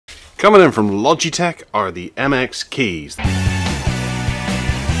Coming in from Logitech are the MX Keys.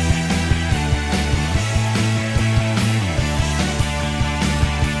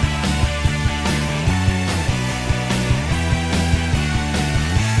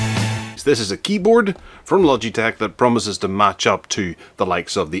 This is a keyboard from Logitech that promises to match up to the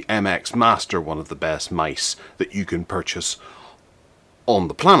likes of the MX Master, one of the best mice that you can purchase on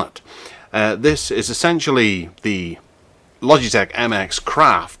the planet. This is essentially the Logitech MX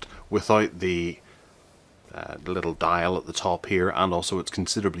Craft without the little dial at the top here, and also it's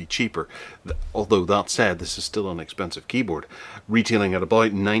considerably cheaper. Although that said, this is still an expensive keyboard, retailing at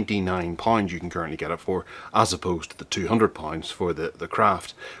about £99 you can currently get it for, as opposed to the £200 for the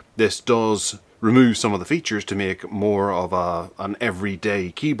Craft. This does remove some of the features to make more of an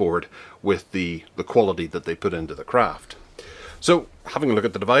everyday keyboard with the quality that they put into the Craft. So, having a look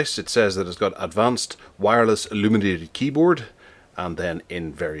at the device, it says that it's got advanced wireless illuminated keyboard, and then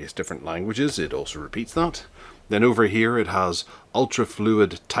in various different languages. It also repeats that. Then over here it has ultra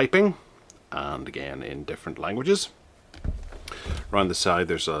fluid typing, and again in different languages. Around the side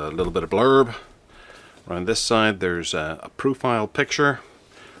there's a little bit of blurb. Around this side there's a profile picture.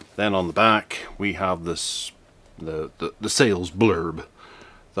 Then on the back we have this the sales blurb,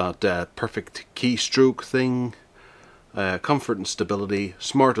 that perfect keystroke thing, comfort and stability,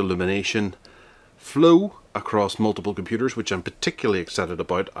 smart illumination, flow across multiple computers, which I'm particularly excited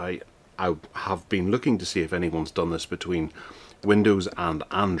about. I have been looking to see if anyone's done this between Windows and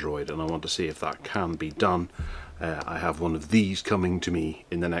Android, and I want to see if that can be done. I have one of these coming to me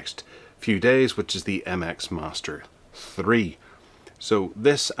in the next few days, which is the MX Master 3. So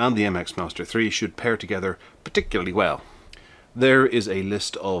this and the MX Master 3 should pair together particularly well. There is a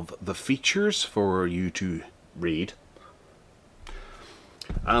list of the features for you to read.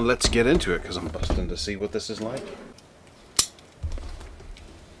 And let's get into it, because I'm busting to see what this is like.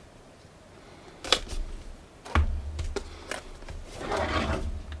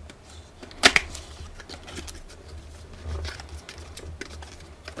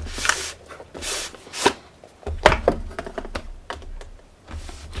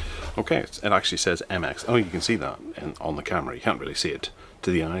 Okay, it actually says MX. Oh, you can see that on the camera. You can't really see it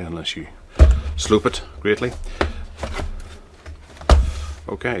to the eye unless you slope it greatly.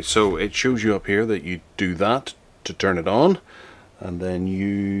 Okay, so it shows you up here that you do that to turn it on, and then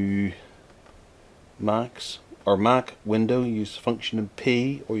you Mac window, use function and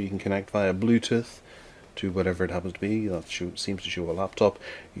P, or you can connect via Bluetooth to whatever it happens to be. That seems to show a laptop.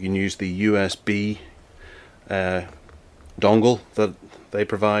 You can use the USB dongle that they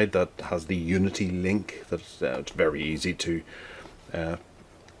provide that has the Unity link. It's very easy to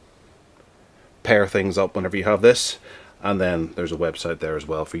pair things up whenever you have this. And then there's a website there as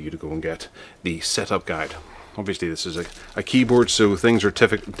well for you to go and get the setup guide. Obviously this is a keyboard, so things are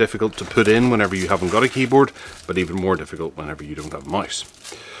difficult to put in whenever you haven't got a keyboard, but even more difficult whenever you don't have a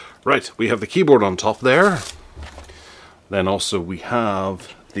mouse. Right, we have the keyboard on top there. Then also we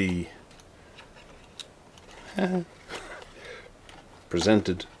have the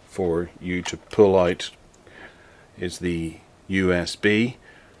presented for you to pull out is the USB,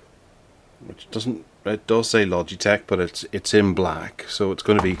 which it does say Logitech, but it's in black, so it's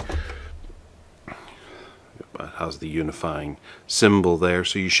going to be, it has the unifying symbol there,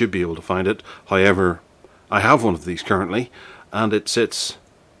 so you should be able to find it. However, I have one of these currently, and it sits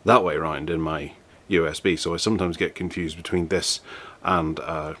that way around in my USB, so I sometimes get confused between this and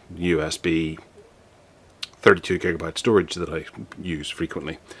USB 32GB storage that I use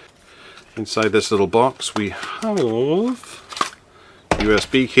frequently. Inside this little box we have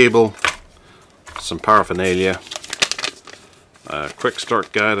USB cable, some paraphernalia, a quick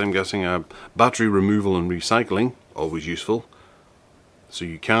start guide, I'm guessing, a battery removal and recycling, always useful, so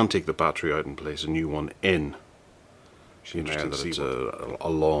you can take the battery out and place a new one in. Interesting that it's a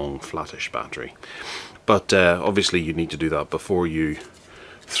long flattish battery, but obviously you need to do that before you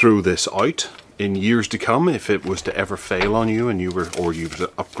throw this out in years to come, if it was to ever fail on you and you were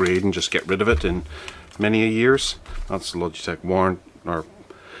to upgrade and just get rid of it in many years. That's Logitech warrant or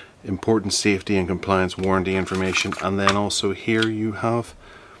important safety and compliance warranty information. And then also here you have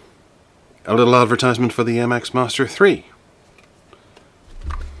a little advertisement for the MX Master 3.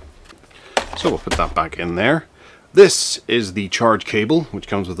 So we'll put that back in there. This is the charge cable, which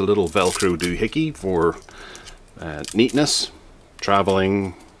comes with a little Velcro doohickey for neatness,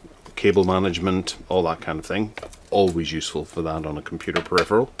 traveling, cable management, all that kind of thing. Always useful for that on a computer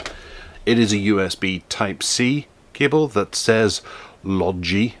peripheral. It is a USB Type-C cable that says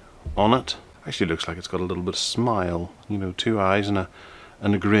Logi on it. Actually looks like it's got a little bit of smile, you know, two eyes and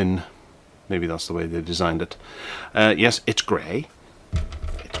a grin. Maybe that's the way they designed it. Yes, it's grey.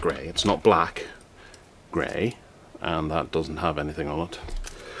 It's grey. It's not black, grey, and that doesn't have anything on it.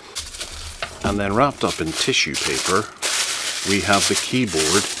 And then wrapped up in tissue paper, we have the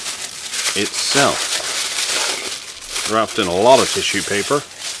keyboard itself. Wrapped in a lot of tissue paper.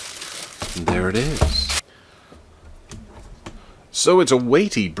 And there it is. So it's a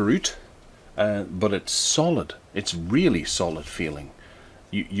weighty brute, but it's solid. It's really solid feeling.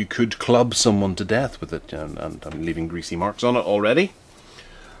 You could club someone to death with it, and I'm leaving greasy marks on it already.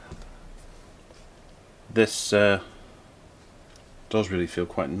 This does really feel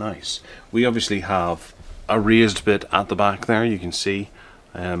quite nice. We obviously have a raised bit at the back there, you can see,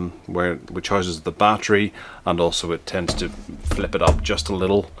 which houses the battery, and also it tends to flip it up just a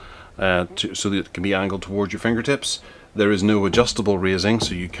little so that it can be angled towards your fingertips. There is no adjustable raising,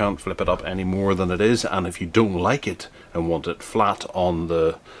 so you can't flip it up any more than it is, and if you don't like it and want it flat on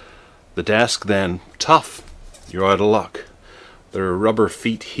the desk, then tough, you're out of luck. There are rubber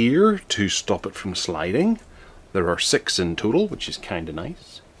feet here to stop it from sliding. There are 6 in total, which is kind of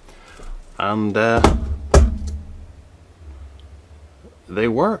nice. And they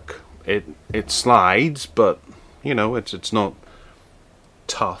work. It slides, but you know, it's not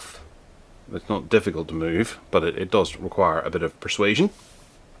tough. It's not difficult to move, but it does require a bit of persuasion.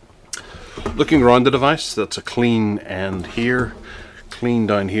 Looking around the device, that's a clean end here, clean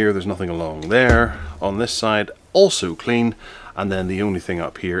down here, there's nothing along there. On this side, also clean, and then the only thing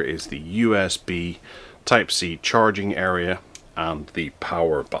up here is the USB Type-C charging area and the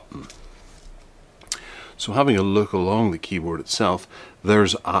power button. So having a look along the keyboard itself,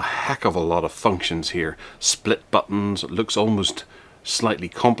 there's a heck of a lot of functions here. Split buttons, it looks almost slightly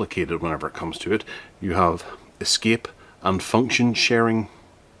complicated whenever it comes to it. You have escape and function sharing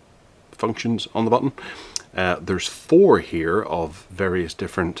functions on the button. There's 4 here of various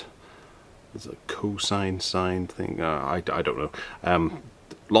different, is it a cosine sine thing? I don't know.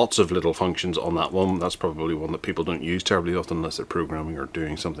 Lots of little functions on that one. That's probably one that people don't use terribly often unless they're programming or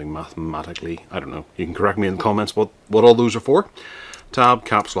doing something mathematically. I don't know. You can correct me in the comments what all those are for. Tab,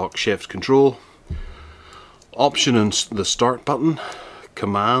 caps lock, shift, control. Option and the start button,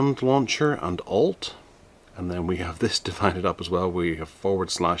 command launcher and alt, and then we have this divided up as well. We have forward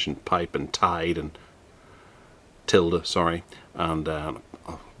slash and pipe and tide and tilde, sorry, and the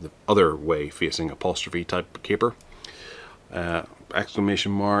other way facing apostrophe type caper,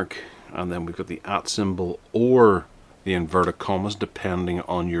 exclamation mark, and then we've got the @ symbol or the inverted commas depending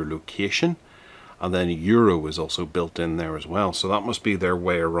on your location, and then euro is also built in there as well. So that must be their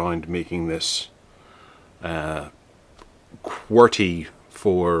way around making this QWERTY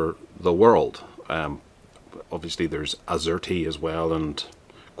for the world. Obviously there's AZERTY as well and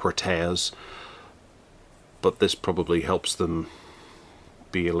QWERTEZ, but this probably helps them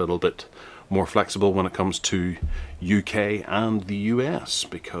be a little bit more flexible when it comes to UK and the US,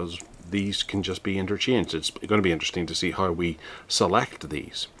 because these can just be interchanged. It's going to be interesting to see how we select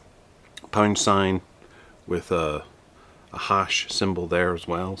these. Pound sign with a hash symbol there as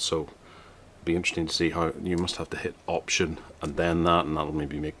well, so be interesting to see how you must have to hit option and then that, and that'll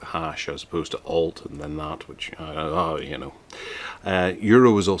maybe make the hash as opposed to alt and then that, which you know.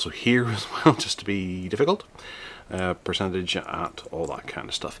 Euro is also here as well, just to be difficult. Percentage at, all that kind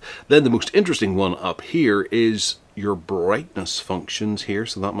of stuff. Then the most interesting one up here is your brightness functions here,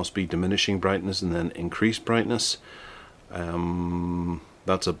 so that must be diminishing brightness and then increased brightness.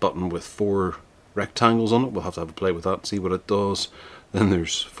 That's a button with 4 rectangles on it. We'll have to have a play with that, see what it does. Then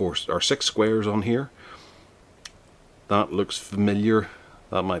there's 6 squares on here. That looks familiar.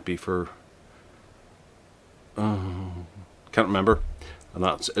 That might be for can't remember. And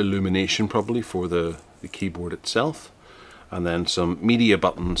that's illumination probably for the keyboard itself. And then some media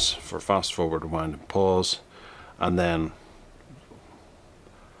buttons for fast forward, rewind and pause. And then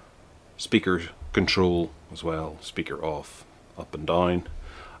speaker control as well, speaker off, up and down.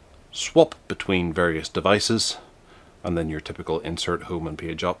 Swap between various devices, and then your typical insert, home and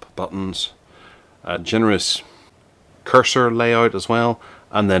page up buttons. A generous cursor layout as well,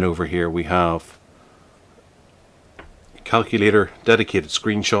 and then over here we have calculator, dedicated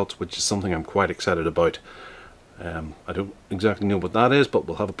screenshots, which is something I'm quite excited about. I don't exactly know what that is, but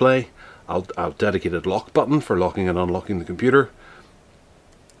we'll have a play. I'll dedicated lock button for locking and unlocking the computer.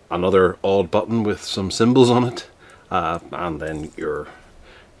 Another odd button with some symbols on it, and then your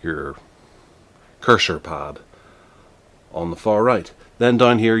cursor pad on the far right. Then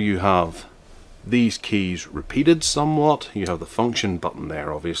down here you have these keys repeated somewhat. You have the function button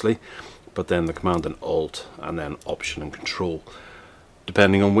there obviously, but then the command and alt, and then option and control,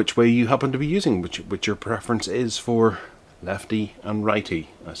 depending on which way you happen to be using, which your preference is for lefty and righty,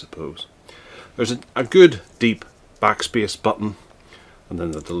 I suppose. There's a good deep backspace button and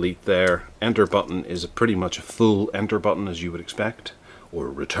then the delete there. Enter button is pretty much a full enter button, as you would expect, or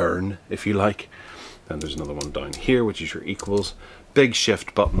return if you like. Then there's another one down here which is your equals. Big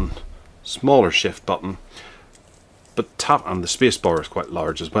shift button, smaller shift button, but tap, and the space bar is quite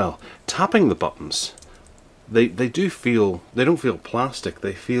large as well. Tapping the buttons, they don't feel plastic,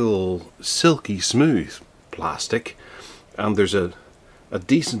 they feel silky smooth plastic, and there's a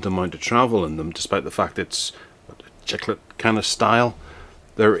decent amount of travel in them, despite the fact it's a chiclet kind of style.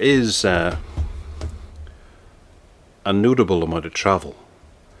 There is a notable amount of travel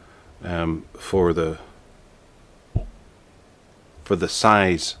for the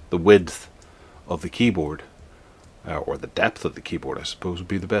size, the width of the keyboard, or the depth of the keyboard, I suppose would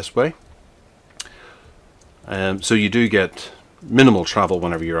be the best way. So you do get minimal travel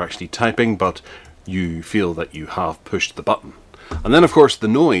whenever you're actually typing, but you feel that you have pushed the button. And then of course the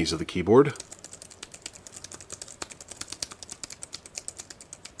noise of the keyboard.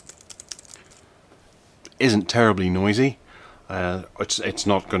 Isn't terribly noisy. It's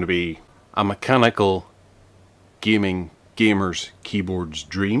not going to be a mechanical gamer's keyboard's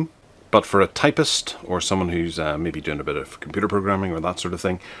dream, but for a typist or someone who's maybe doing a bit of computer programming or that sort of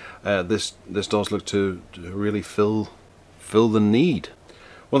thing, this does look to really fill the need.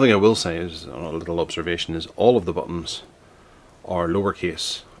 One thing I will say is, a little observation, is all of the buttons are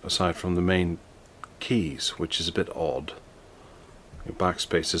lowercase aside from the main keys, which is a bit odd. Your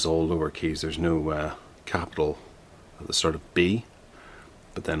backspace is all lowercase, there's no capital at the start of B,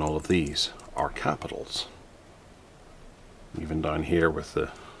 but then all of these are capitals. Even down here with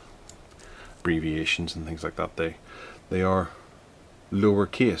the abbreviations and things like that, they are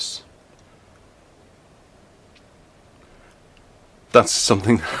lowercase. That's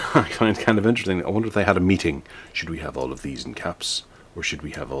something I find kind of interesting. I wonder if they had a meeting. Should we have all of these in caps, or should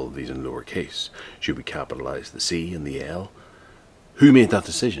we have all of these in lowercase? Should we capitalize the C and the L? Who made that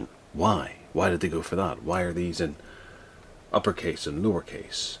decision? Why? Why did they go for that? Why are these in uppercase and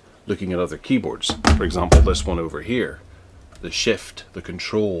lowercase? Looking at other keyboards, for example this one over here, the shift, the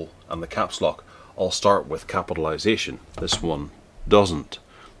control and the caps lock all start with capitalization. This one doesn't.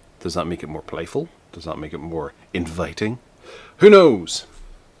 Does that make it more playful? Does that make it more inviting? Who knows?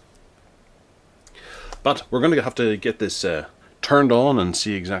 But we're going to have to get this turned on and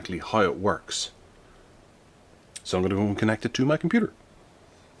see exactly how it works. So I'm going to go and connect it to my computer.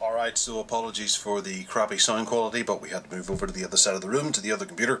 Alright, so apologies for the crappy sound quality, but we had to move over to the other side of the room, to the other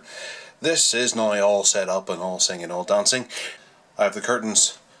computer. This is now all set up and all singing, all dancing. I have the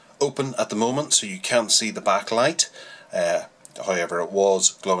curtains open at the moment, so you can't see the backlight. However, it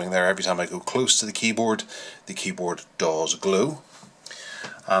was glowing there. Every time I go close to the keyboard does glow.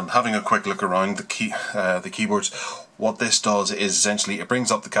 Having a quick look around the keyboards, what this does is essentially it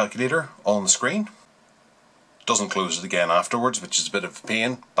brings up the calculator on the screen. Doesn't close it again afterwards, which is a bit of a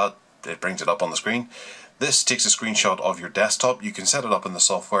pain, but it brings it up on the screen. This takes a screenshot of your desktop. You can set it up in the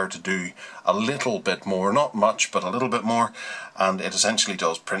software to do a little bit more, not much, but a little bit more, and it essentially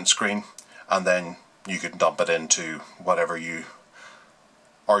does print screen, and then you can dump it into whatever you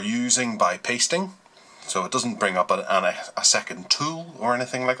are using by pasting. So it doesn't bring up a second tool or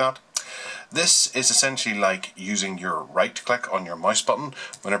anything like that. This is essentially like using your right click on your mouse button.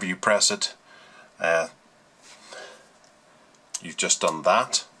 Whenever you press it, you've just done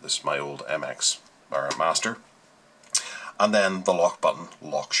that. This is my old MX or Master. And then the lock button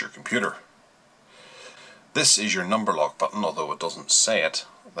locks your computer. This is your number lock button, although it doesn't say it.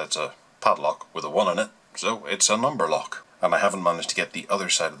 That's a padlock with a 1 in it, so it's a number lock. And I haven't managed to get the other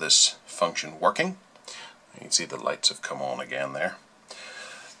side of this function working. You can see the lights have come on again there.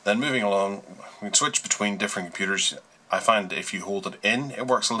 Then moving along, we can switch between different computers. I find if you hold it in, it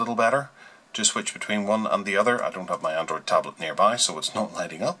works a little better to switch between one and the other. I don't have my Android tablet nearby, so it's not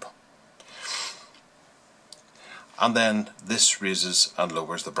lighting up. And then this raises and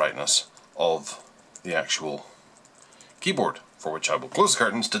lowers the brightness of the actual keyboard, for which I will close the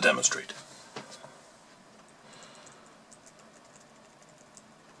curtains to demonstrate.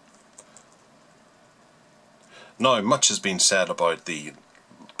 Now, much has been said about the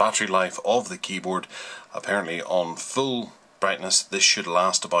battery life of the keyboard. Apparently on full brightness this should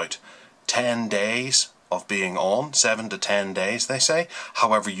last about 10 days of being on, 7 to 10 days they say.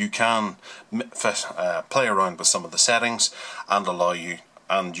 However, you can play around with some of the settings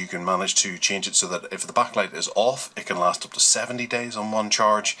and you can manage to change it so that if the backlight is off, it can last up to 70 days on one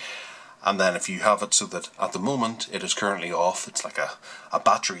charge. And then if you have it so that at the moment it is currently off, it's like a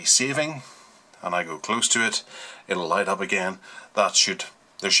battery saving, and I go close to it, it'll light up again.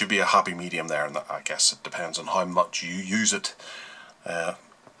 There should be a happy medium there, and I guess it depends on how much you use it.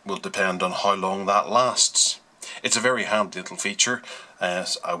 Will depend on how long that lasts. It's a very handy little feature.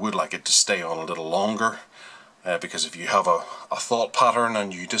 I would like it to stay on a little longer, because if you have a thought pattern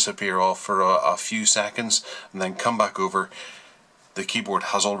and you disappear off for a few seconds and then come back over, the keyboard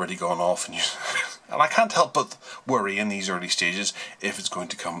has already gone off, and and I can't help but worry in these early stages if it's going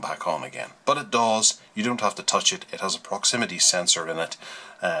to come back on again. But it does. You don't have to touch it. It has a proximity sensor in it,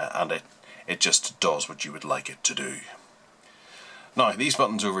 and it just does what you would like it to do. Now, these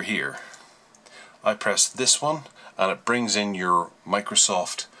buttons over here, I press this one and it brings in your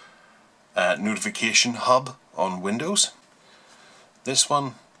Microsoft notification hub on Windows. This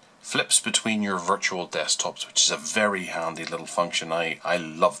one flips between your virtual desktops, which is a very handy little function. I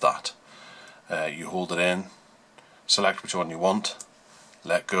love that. You hold it in, select which one you want,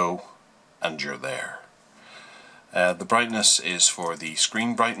 let go, and you're there. The brightness is for the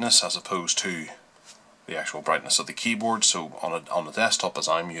screen brightness as opposed to the actual brightness of the keyboard. So on a desktop, as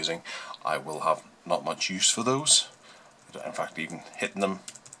I'm using, I will have not much use for those. In fact, even hitting them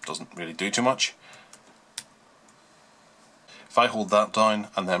doesn't really do too much. If I hold that down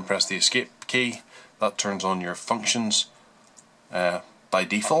and then press the escape key, that turns on your functions by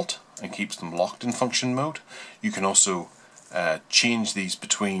default and keeps them locked in function mode. You can also change these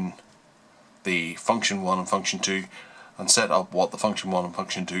between the function 1 and function 2 and set up what the function 1 and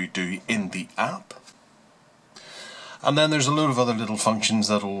function 2 do in the app. And then there's a load of other little functions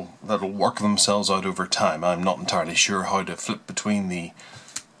that'll work themselves out over time. I'm not entirely sure how to flip between the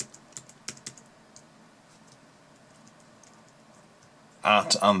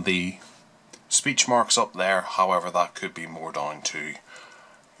at and the speech marks up there. However, that could be more down to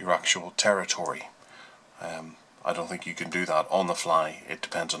your actual territory. I don't think you can do that on the fly. It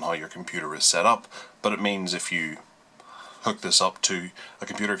depends on how your computer is set up, but it means if you hook this up to a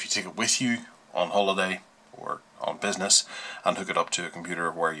computer, if you take it with you on holiday or on business and hook it up to a computer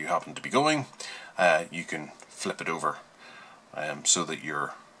where you happen to be going, you can flip it over so that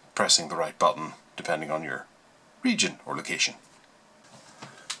you're pressing the right button depending on your region or location.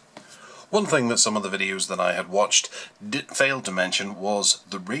 One thing that some of the videos that I had watched failed to mention was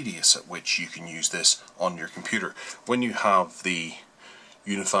the radius at which you can use this on your computer. When you have the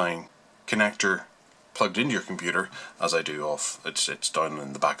unifying connector plugged into your computer, as I do it's down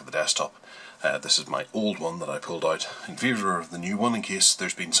in the back of the desktop. This is my old one that I pulled out in favour of the new one in case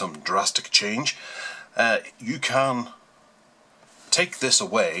there's been some drastic change. You can take this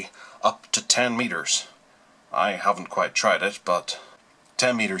away up to 10 meters. I haven't quite tried it, but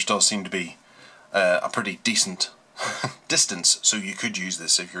 10 meters does seem to be a pretty decent distance, so you could use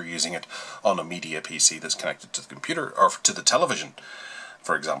this if you're using it on a media PC that's connected to the computer or to the television,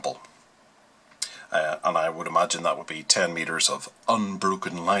 for example. And I would imagine that would be 10 meters of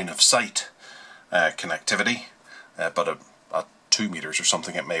unbroken line of sight connectivity, but at 2 meters or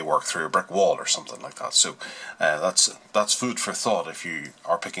something it may work through a brick wall or something like that. So that's food for thought if you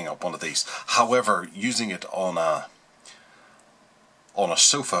are picking up one of these. However, using it on a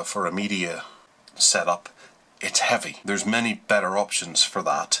sofa for a media setup, it's heavy. There's many better options for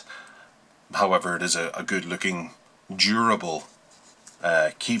that. However, it is a good looking, durable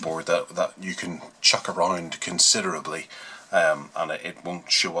keyboard that you can chuck around considerably, and it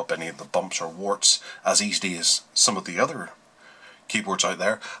won't show up any of the bumps or warts as easily as some of the other keyboards out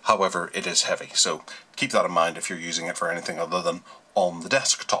there. However, it is heavy, so keep that in mind if you're using it for anything other than on the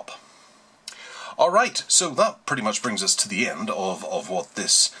desktop. Alright, so that pretty much brings us to the end of what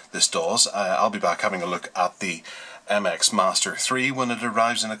this does. I'll be back having a look at the MX Master 3 when it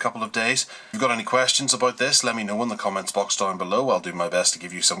arrives in a couple of days. If you've got any questions about this, let me know in the comments box down below. I'll do my best to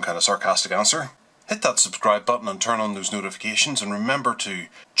give you some kind of sarcastic answer. Hit that subscribe button and turn on those notifications, and remember to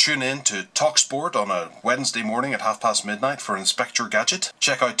tune in to TalkSport on a Wednesday morning at midnight for Inspect Your Gadget.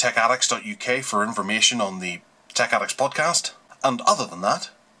 Check out techaddicts.uk for information on the Tech Addicts podcast. And other than that,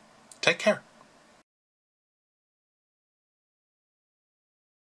 take care.